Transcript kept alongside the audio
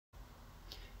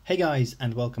Hey guys,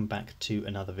 and welcome back to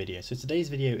another video. So today's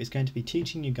video is going to be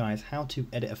teaching you guys how to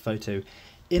edit a photo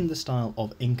in the style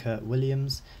of INKA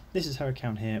Williams. This is her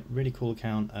account here, really cool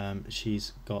account.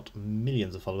 She's got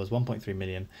millions of followers, 1.3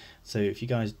 million. So if you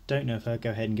guys don't know of her,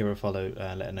 go ahead and give her a follow.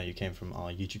 Let her know you came from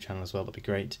our YouTube channel as well, that'd be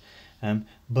great.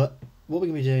 But what we're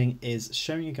going to be doing is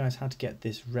showing you guys how to get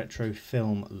this retro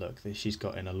film look that she's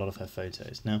got in a lot of her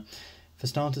photos. Now, for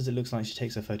starters, it looks like she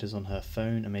takes her photos on her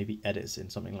phone and maybe edits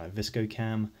in something like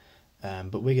ViscoCam,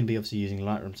 but we're going to be obviously using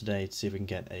Lightroom today to see if we can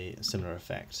get a similar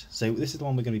effect. So this is the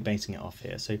one we're going to be basing it off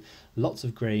here. So lots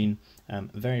of grain,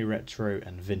 very retro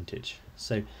and vintage.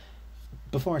 So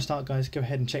before I start, guys, go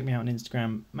ahead and check me out on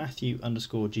Instagram,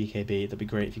 Matthew_GKB. That'd be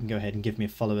great if you can go ahead and give me a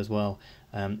follow as well.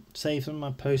 Save some of my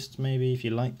posts maybe if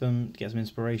you like them, get some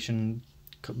inspiration,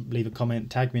 leave a comment,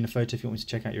 tag me in a photo if you want me to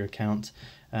check out your account.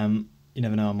 You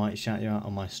never know, I might shout you out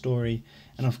on my story.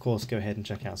 And of course, go ahead and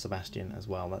check out Sebastian as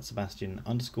well. That's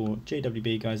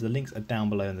Sebastian_JWB, guys. The links are down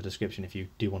below in the description if you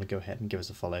do want to go ahead and give us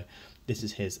a follow. This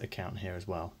is his account here as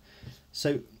well.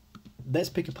 So let's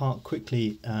pick apart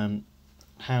quickly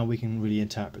how we can really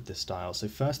interpret this style. So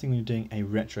first thing when you're doing a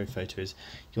retro photo is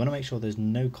you want to make sure there's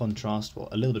no contrast, or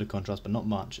a little bit of contrast but not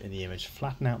much in the image.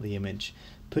 Flatten out the image,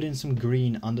 put in some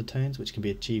green undertones which can be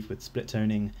achieved with split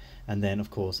toning, and then of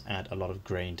course add a lot of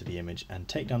grain to the image and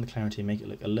take down the clarity and make it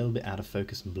look a little bit out of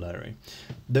focus and blurry.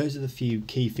 Those are the few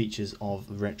key features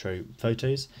of retro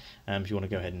photos if you want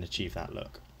to go ahead and achieve that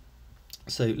look.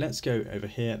 So let's go over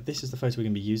here. This is the photo we're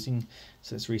going to be using,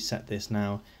 so let's reset this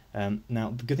now.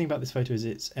 Now the good thing about this photo is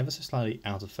it's ever so slightly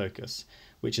out of focus,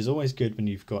 which is always good when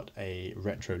you've got a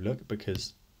retro look,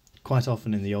 because quite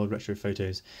often in the old retro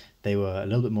photos they were a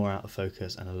little bit more out of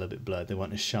focus and a little bit blurred. They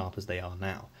weren't as sharp as they are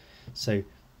now. So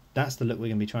that's the look we're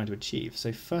going to be trying to achieve.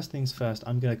 So first things first,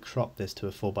 I'm going to crop this to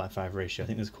a 4:5 ratio. I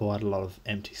think there's quite a lot of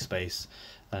empty space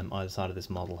either side of this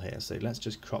model here, so let's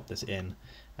just crop this in.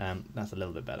 That's a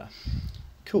little bit better.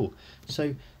 Cool.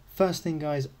 So first thing,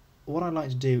 guys, what I'd like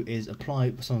to do is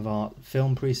apply some of our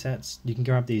film presets. You can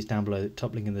grab these down below,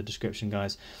 top link in the description,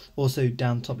 guys. Also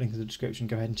down top link in the description,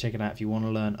 go ahead and check it out if you want to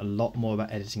learn a lot more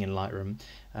about editing in Lightroom.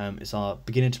 It's our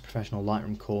beginner to professional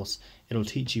Lightroom course. It'll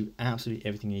teach you absolutely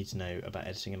everything you need to know about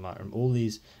editing in Lightroom. All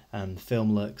these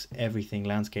film looks, everything,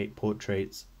 landscape,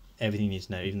 portraits, everything you need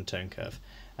to know, even the tone curve.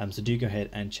 So do go ahead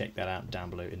and check that out down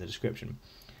below in the description.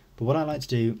 But what I like to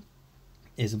do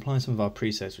is apply some of our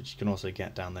presets, which you can also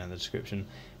get down there in the description,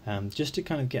 just to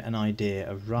kind of get an idea,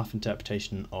 a rough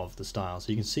interpretation of the style. So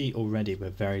you can see already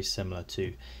we're very similar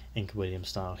to INKA Williams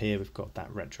style here. We've got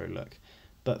that retro look.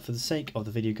 But for the sake of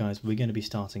the video, guys, we're going to be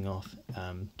starting off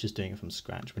just doing it from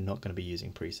scratch. We're not going to be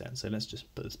using presets. So let's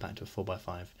just put this back to a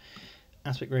 4:5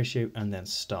 aspect ratio and then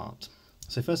start.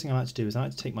 So first thing I like to do is I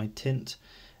like to take my tint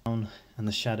down and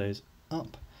the shadows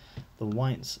up, the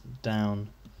whites down,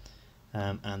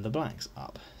 and the blacks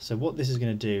up. So what this is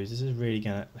going to do is this is really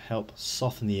going to help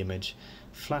soften the image,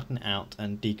 flatten out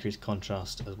and decrease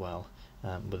contrast as well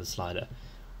with a slider.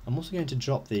 I'm also going to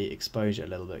drop the exposure a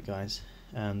little bit, guys.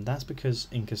 That's because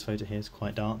INKA's photo here is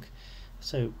quite dark,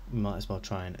 so we might as well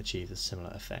try and achieve a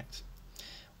similar effect.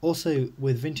 Also,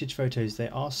 with vintage photos, they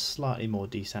are slightly more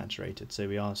desaturated, so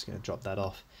we are just going to drop that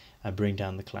off and bring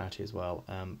down the clarity as well.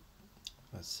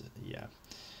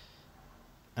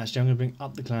 Actually, I'm going to bring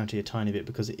up the clarity a tiny bit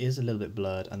because it is a little bit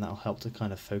blurred, and that'll help to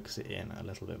kind of focus it in a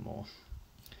little bit more.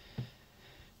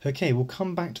 Okay, we'll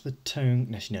come back to the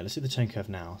tone. Actually, no, let's do the tone curve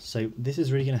now. So this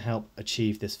is really going to help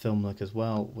achieve this film look as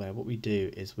well, where what we do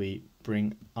is we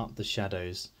bring up the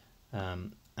shadows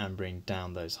and bring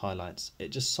down those highlights. It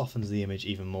just softens the image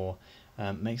even more,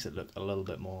 makes it look a little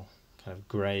bit more kind of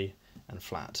grey and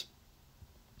flat.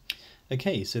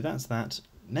 Okay, so that's that.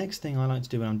 Next thing I like to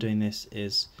do when I'm doing this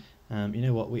is you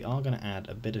know what, we are going to add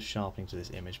a bit of sharpening to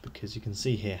this image, because you can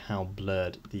see here how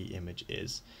blurred the image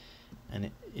is, and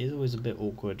it is always a bit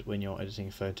awkward when you're editing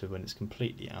a photo when it's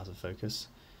completely out of focus.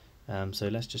 So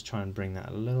let's just try and bring that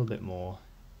a little bit more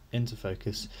into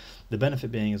focus. The benefit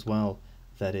being as well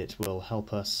that it will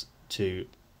help us to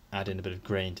add in a bit of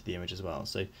grain to the image as well.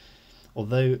 So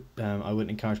although I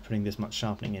wouldn't encourage putting this much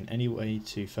sharpening in any way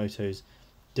to photos,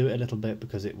 do it a little bit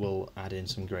because it will add in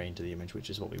some grain to the image, which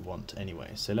is what we want anyway.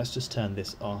 So let's just turn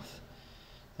this off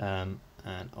and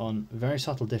on. Very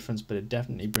subtle difference, but it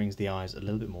definitely brings the eyes a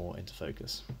little bit more into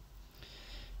focus.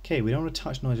 Okay, we don't want to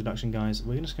touch noise reduction, guys.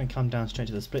 We're just going to come down straight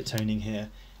to the split toning here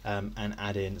and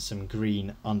add in some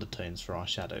green undertones for our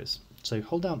shadows. So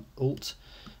hold down Alt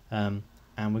and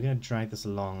we're going to drag this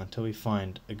along until we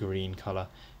find a green colour.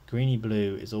 Greeny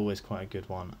blue is always quite a good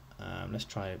one. Let's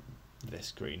try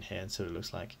this green here and see what it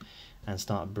looks like, and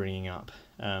start bringing up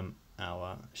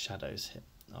our shadows here.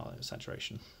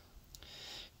 saturation.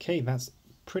 Okay, that's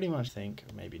pretty much, I think,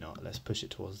 maybe not. Let's push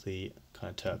it towards the kind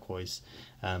of turquoise,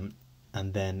 and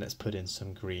then let's put in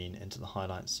some green into the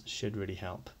highlights. Should really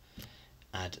help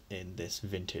add in this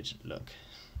vintage look.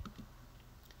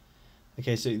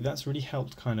 Okay, so that's really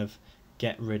helped kind of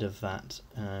get rid of that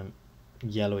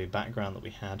yellowy background that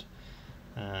we had.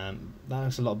 That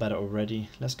looks a lot better already.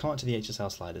 Let's come up to the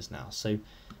HSL sliders now. So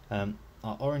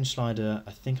our orange slider,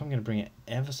 I think I'm going to bring it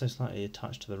ever so slightly a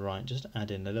touch to the right, just to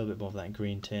add in a little bit more of that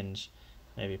green tinge,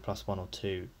 maybe +1 or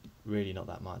 2, really not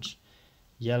that much.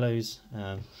 Yellows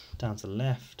down to the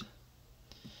left.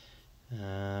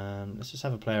 Let's just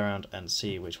have a play around and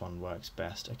see which one works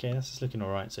best. Okay, this is looking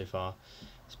alright so far.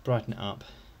 Let's brighten it up.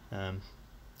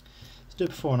 Let's do a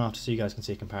before and after so you guys can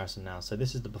see a comparison now. So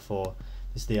this is the before,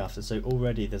 this is the after. So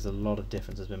already there's a lot of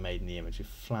difference has been made in the image. We've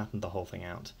flattened the whole thing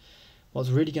out. What's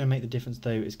really going to make the difference though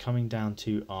is coming down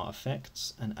to our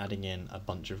effects and adding in a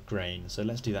bunch of grain. So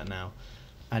let's do that now.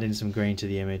 Add in some grain to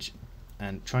the image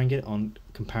and try and get it on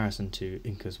comparison to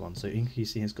INKA's one. So INKA, you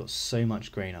see, has got so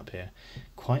much grain up here,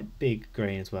 quite big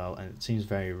grain as well, and it seems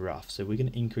very rough. So we're going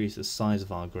to increase the size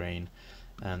of our grain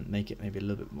and make it maybe a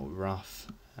little bit more rough.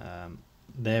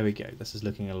 There we go, this is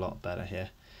looking a lot better here.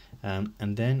 And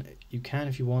then you can,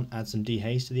 if you want, add some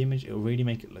dehaze to the image. It will really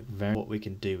make it look very what we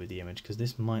can do with the image, because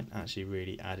this might actually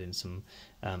really add in some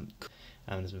and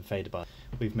has been faded by.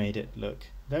 We've made it look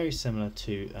very similar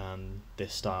to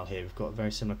this style here. We've got a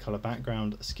very similar color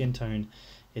background, skin tone.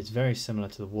 It's very similar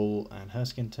to the wall and her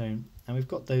skin tone, and we've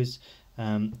got those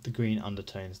the green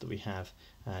undertones that we have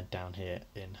down here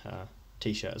in her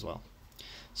t-shirt as well.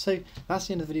 So that's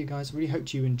the end of the video, guys. Really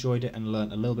hope you enjoyed it and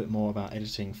learned a little bit more about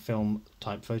editing film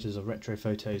type photos or retro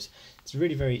photos. It's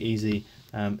really very easy,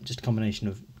 just a combination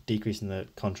of decreasing the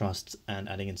contrasts and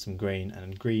adding in some grain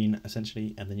and green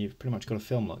essentially, and then you've pretty much got a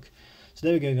film look. So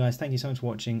there we go, guys. Thank you so much for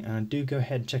watching, and do go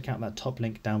ahead and check out that top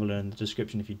link down below in the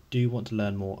description if you do want to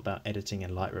learn more about editing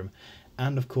in Lightroom.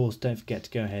 And of course, don't forget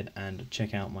to go ahead and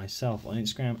check out myself on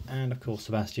Instagram, and of course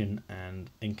Sebastian and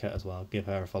INKA as well. Give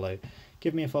her a follow.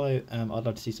 Give me a follow. I'd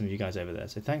love to see some of you guys over there.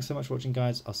 So thanks so much for watching,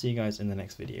 guys. I'll see you guys in the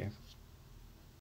next video.